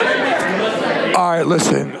right,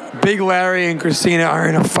 listen. Big Larry and Christina are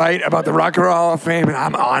in a fight about the Rock and Roll Hall of Fame, and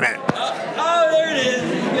I'm on it. Oh, there it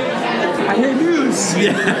is. I hear news.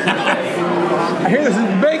 I hear there's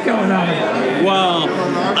a debate going on. Well,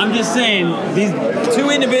 I'm just saying, these two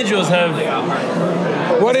individuals have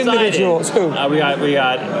What decided. individuals? Who? We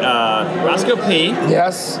got Roscoe P.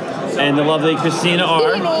 Yes. and the lovely Christina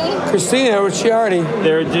R. Christina Ricciardi.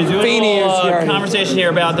 They're doing Feeney a little Ricciardi. conversation here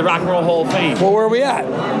about the Rock and Roll Hall of Fame. Well, where are we at?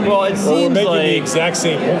 Well, it We're seems making the like exact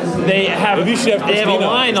same point. they have Maybe you should have they have a Christina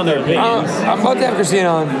line on their instead of me. opinions. I'm about to have Christina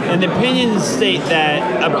on. And the opinions state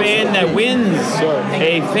that a band that wins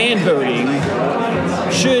a fan voting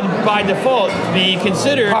should, by default, be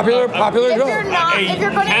considered Popular If vote. you're not, a if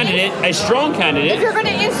you're going to candidate, a strong if candidate. you're going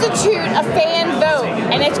to institute a fan vote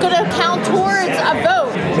and it's going to count towards a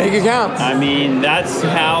vote, Make it count. I mean, that's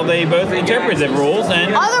how they both interpret the rules,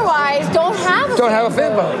 and otherwise don't have a Don't have a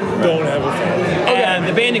fan vote. Don't have a fan. and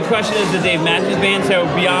the band in question is the Dave Matthews Band. So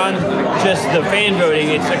beyond just the fan voting,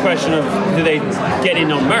 it's a question of do they get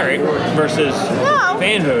in on merit versus No.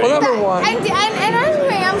 fan voting. Well, number one. And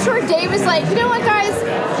anyway, I'm sure Dave is like, you know what, guys?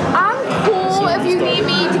 I'm cool if you need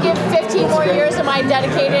me to give 15 more years of my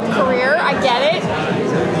dedicated career. I get it.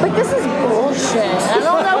 But this is bullshit. I don't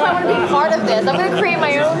know if I want to be part of this. I'm going to create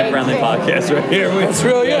my own Friendly thing. podcast right here. That's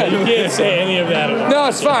really good. You can't say any of that. No,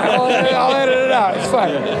 it's fine. I'll edit it out. It's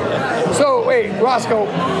fine. So, wait, Roscoe,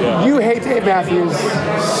 you hate Dave Matthews.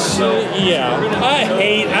 Yeah.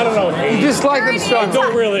 I don't know, hate. You dislike him You're strongly. an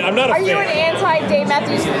Don't really. I'm not a Are you an fan. anti-Dave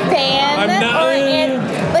Matthews fan? I'm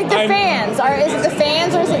not- like the I'm- fans? Is it the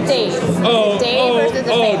fans or is it Dave? Is it Dave or is it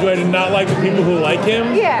the fans? do I not like the people who like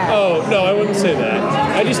him? Yeah. Oh, no, I wouldn't say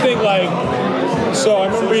that. I just think, so I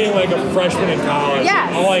remember being like a freshman in college.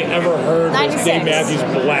 Yes. All I ever heard was 96. Dave Matthews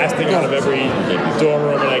blasting out of every dorm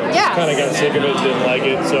room, and I just Yes. kind of got sick of it, didn't like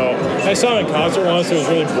it. So I saw him in concert once, it was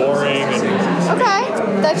really boring. And,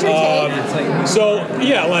 Okay, that's your take.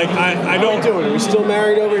 I don't do it. Are we still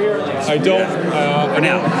married over here? I don't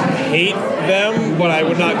hate them, but I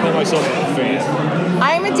would not call myself a fan.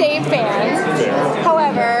 I am a Dave fan. Fair.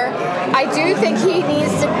 However, I do think he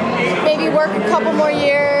needs to maybe work a couple more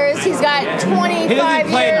years. He's got 25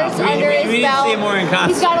 play years enough. under We his need to belt. see him more in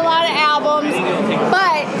concert. He's got a lot of albums,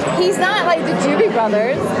 but he's not like the Doobie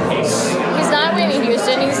Brothers. He's not Whitney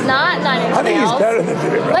Houston. He's not Nine Inch I think he's Nails. better than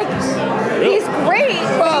Doobie Brothers. Like, he's great.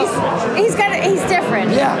 Well- But he's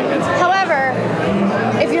different. Yeah. However,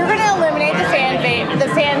 if you're going to eliminate the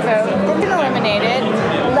fan vote, then eliminate it.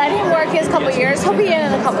 Let him work his couple years. He'll be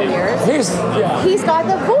in a couple years. He's got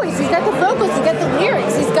the voice. He's got the vocals. He's got the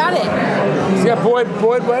lyrics. He's got it. He's got Boyd,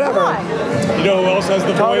 Come whatever. on. You know who else has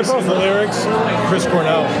the Charlie voice and the Buffalo. lyrics? Chris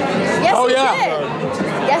Cornell. Yes, Oh, he yeah. did.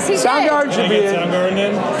 Yes, he Soundgarden did. should Can I be get in. Soundgarden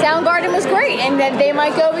in? Soundgarden was great, and then they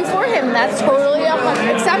might go before him. That's totally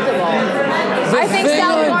acceptable. I think thing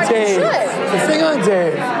on Soundgarden Dave, should. The thing on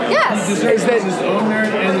Dave Yes. is that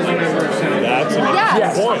That's an Yes.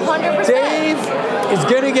 Yes. 100%. Dave is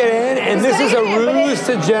going to get in, and He's this is a gonna get in, but ruse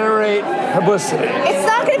to generate publicity It's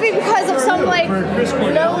not going to be because of some like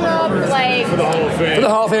grown-up like for the Hall of Fame. for the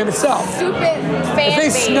Hall of Fame itself. stupid fan If they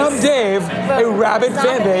base. snub Dave, a rabid It's not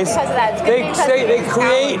fan gonna be base, because of that. It's gonna be they because say they he's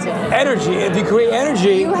create talented. energy. If you create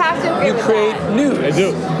energy, You have to agree you with create that. news. I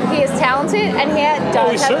do. He is talented, and he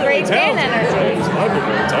does He's have certainly great fan talented. energy. He's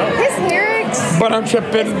very talented. His lyrics, But I'm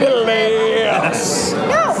chipping Billy.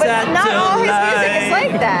 no, but not all his music is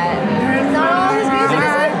like that. Not all his music is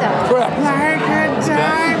like that. Correct.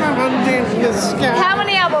 How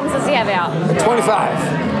many albums does he have out?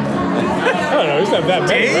 25. I don't know. He's not that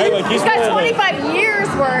many, right? Like He's got 25 years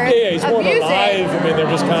worth Yeah, he's of more music. alive. I mean, they're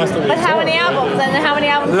just constantly. But how many touring, right? albums? And how many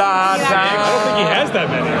albums? La does he have? I don't think he has that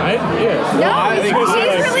many, right? Yeah. No, I think he's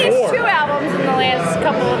like released 4. 2 albums in the last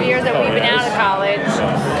couple of years that we've been out of college.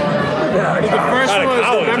 First Out of one was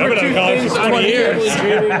college. I've November been out of college 2000. for 20 years.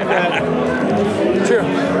 True.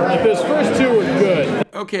 Like those first 2 were good.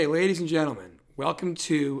 Okay, ladies and gentlemen, welcome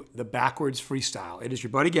to the Backwards Freestyle. It is your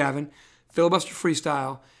buddy Gavin, Filibuster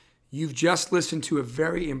Freestyle. You've just listened to a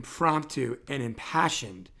very impromptu and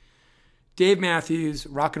impassioned Dave Matthews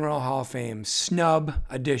Rock and Roll Hall of Fame snub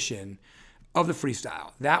edition of the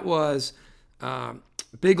freestyle. That was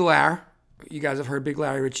Big Larry. You guys have heard Big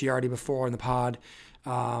Larry Ricciardi before in the pod.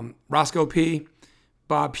 Roscoe P,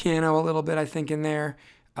 Bob Piano a little bit, I think, in there.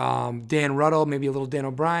 Dan Ruddle, maybe a little Dan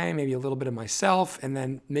O'Brien, maybe a little bit of myself. And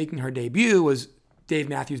then making her debut was Dave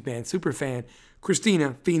Matthews Band superfan,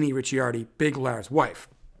 Christina Feeney Ricciardi, Big Larry's wife.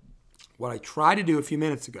 What I tried to do a few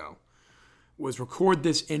minutes ago was record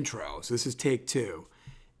this intro, so this is take 2,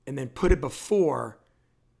 and then put it before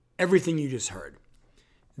everything you just heard.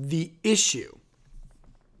 The issue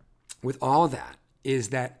with all of that is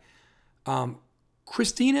that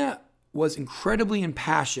Christina was incredibly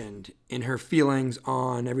impassioned in her feelings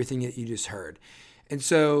on everything that you just heard. And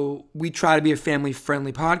so we try to be a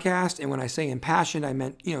family-friendly podcast. And when I say impassioned, I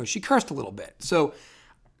meant, she cursed a little bit. So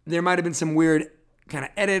there might have been some weird kind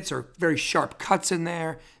of edits or very sharp cuts in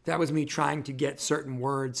there. That was me trying to get certain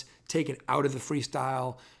words taken out of the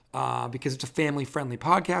freestyle because it's a family-friendly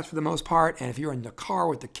podcast for the most part. And if you're in the car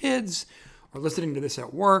with the kids or listening to this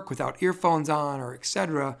at work without earphones on or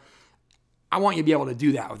etc., I want you to be able to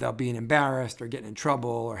do that without being embarrassed or getting in trouble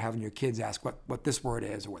or having your kids ask what this word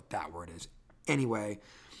is or what that word is. Anyway,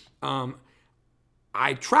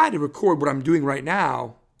 I tried to record what I'm doing right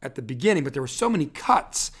now at the beginning, but there were so many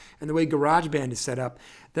cuts and the way GarageBand is set up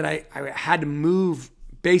that I had to move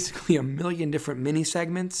basically a million different mini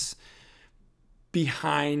segments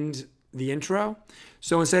behind the intro.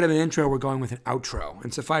 So instead of an intro, we're going with an outro.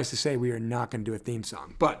 And suffice to say, we are not going to do a theme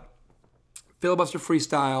song. But Filibuster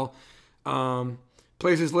Freestyle,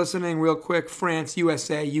 places listening real quick: France,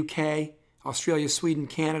 USA, UK, Australia, Sweden,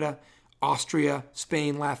 Canada, Austria,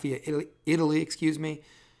 Spain, Latvia, Italy,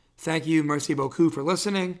 Thank you, merci beaucoup for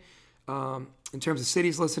listening. In terms of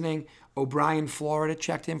cities listening, O'Brien, Florida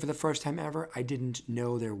checked in for the first time ever. I didn't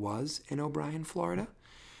know there was an O'Brien, Florida.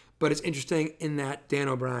 But it's interesting in that Dan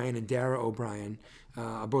O'Brien and Dara O'Brien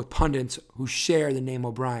are both pundits who share the name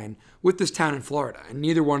O'Brien with this town in Florida. And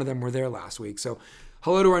neither one of them were there last week. So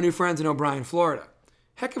hello to our new friends in O'Brien, Florida.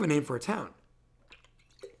 Heck of a name for a town.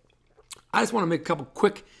 I just want to make a couple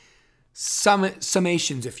quick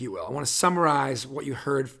summations, if you will. I want to summarize what you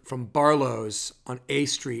heard from Barlow's on A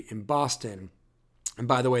Street in Boston. And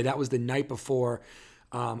by the way, that was the night before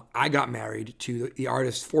I got married to the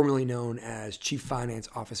artist formerly known as Chief Finance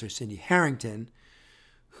Officer Cindy Harrington,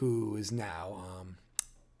 who is now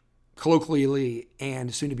colloquially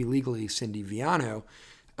and soon to be legally Cindy Viano.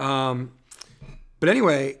 But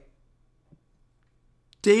anyway,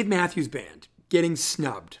 Dave Matthews Band getting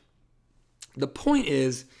snubbed. The point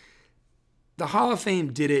is, the Hall of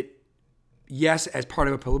Fame did it, yes, as part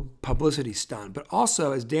of a publicity stunt, but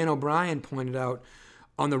also, as Dan O'Brien pointed out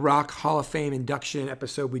on the Rock Hall of Fame induction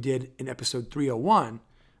episode we did in episode 301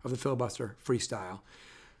 of the Filibuster Freestyle,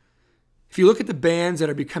 if you look at the bands that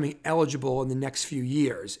are becoming eligible in the next few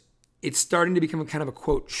years, it's starting to become a kind of a,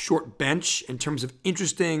 quote, short bench in terms of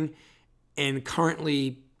interesting and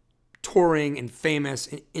currently touring and famous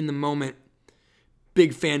in the moment,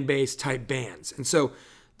 big fan base type bands. And so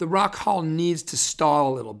the Rock Hall needs to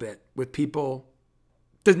stall a little bit with people.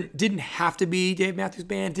 Didn't have to be Dave Matthews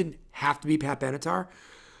Band, didn't have to be Pat Benatar.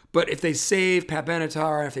 But if they save Pat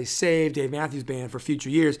Benatar, if they save Dave Matthews Band for future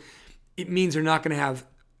years, it means they're not going to have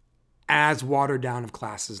as watered down of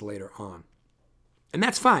classes later on. And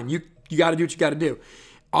that's fine. You got to do what you got to do.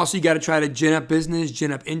 Also, you got to try to gin up business,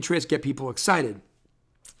 gin up interest, get people excited.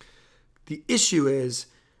 The issue is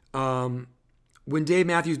when Dave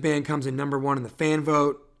Matthews Band comes in number one in the fan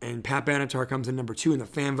vote and Pat Benatar comes in number two in the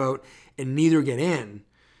fan vote and neither get in,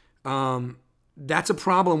 that's a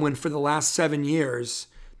problem when for the last 7 years,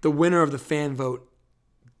 the winner of the fan vote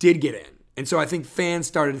did get in. And so I think fans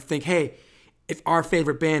started to think, hey, if our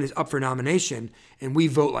favorite band is up for nomination and we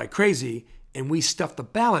vote like crazy and we stuff the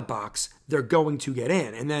ballot box, they're going to get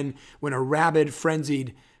in. And then when a rabid,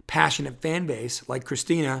 frenzied, passionate fan base like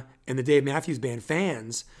Christina and the Dave Matthews Band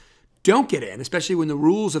fans don't get in, especially when the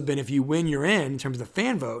rules have been if you win, you're in terms of the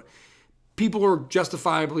fan vote, people are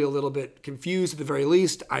justifiably a little bit confused at the very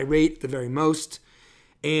least, irate at the very most.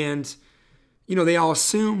 And, they all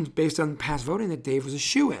assumed based on past voting that Dave was a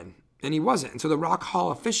shoo-in, and he wasn't. And so the Rock Hall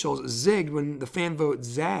officials zigged when the fan vote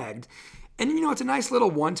zagged. And, it's a nice little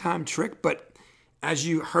one-time trick, but as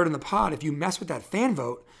you heard in the pod, if you mess with that fan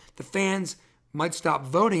vote, the fans might stop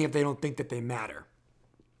voting if they don't think that they matter.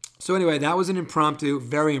 So anyway, that was an impromptu,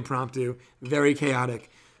 very chaotic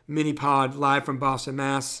mini pod live from Boston,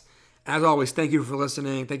 Mass. As always, thank you for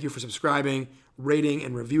listening. Thank you for subscribing, rating,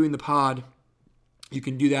 and reviewing the pod. You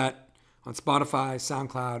can do that on Spotify,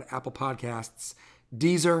 SoundCloud, Apple Podcasts,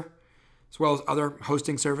 Deezer, as well as other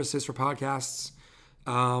hosting services for podcasts.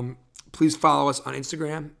 Please follow us on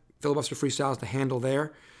Instagram. Filibuster Freestyle is the handle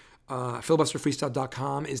there.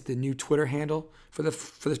 Filibusterfreestyle.com is the new Twitter handle for this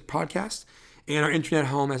podcast. And our internet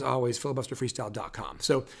home, as always, filibusterfreestyle.com.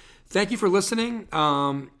 So thank you for listening.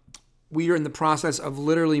 We are in the process of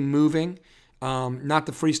literally moving, not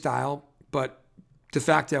the freestyle, but de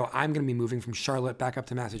facto, I'm going to be moving from Charlotte back up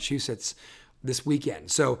to Massachusetts this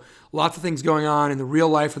weekend. So lots of things going on in the real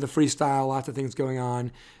life of the freestyle, lots of things going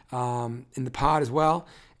on in the pod as well.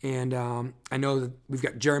 And I know that we've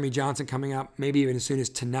got Jeremy Johnson coming up, maybe even as soon as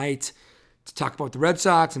tonight, to talk about the Red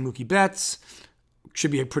Sox and Mookie Betts.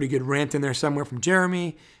 Should be a pretty good rant in there somewhere from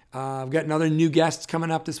Jeremy. I've got another new guest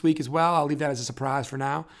coming up this week as well. I'll leave that as a surprise for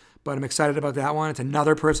now, but I'm excited about that one. It's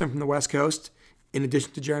another person from the West Coast. In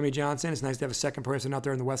addition to Jeremy Johnson, it's nice to have a second person out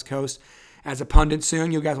there on the West Coast as a pundit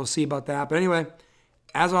soon. You guys will see about that. But anyway,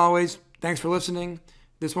 as always, thanks for listening.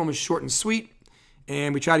 This one was short and sweet,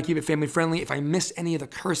 and we try to keep it family friendly. If I missed any of the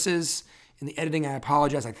curses in the editing, I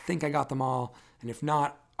apologize. I think I got them all. And if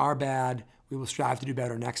not, our bad. We will strive to do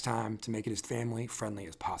better next time to make it as family friendly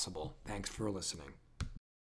as possible. Thanks for listening.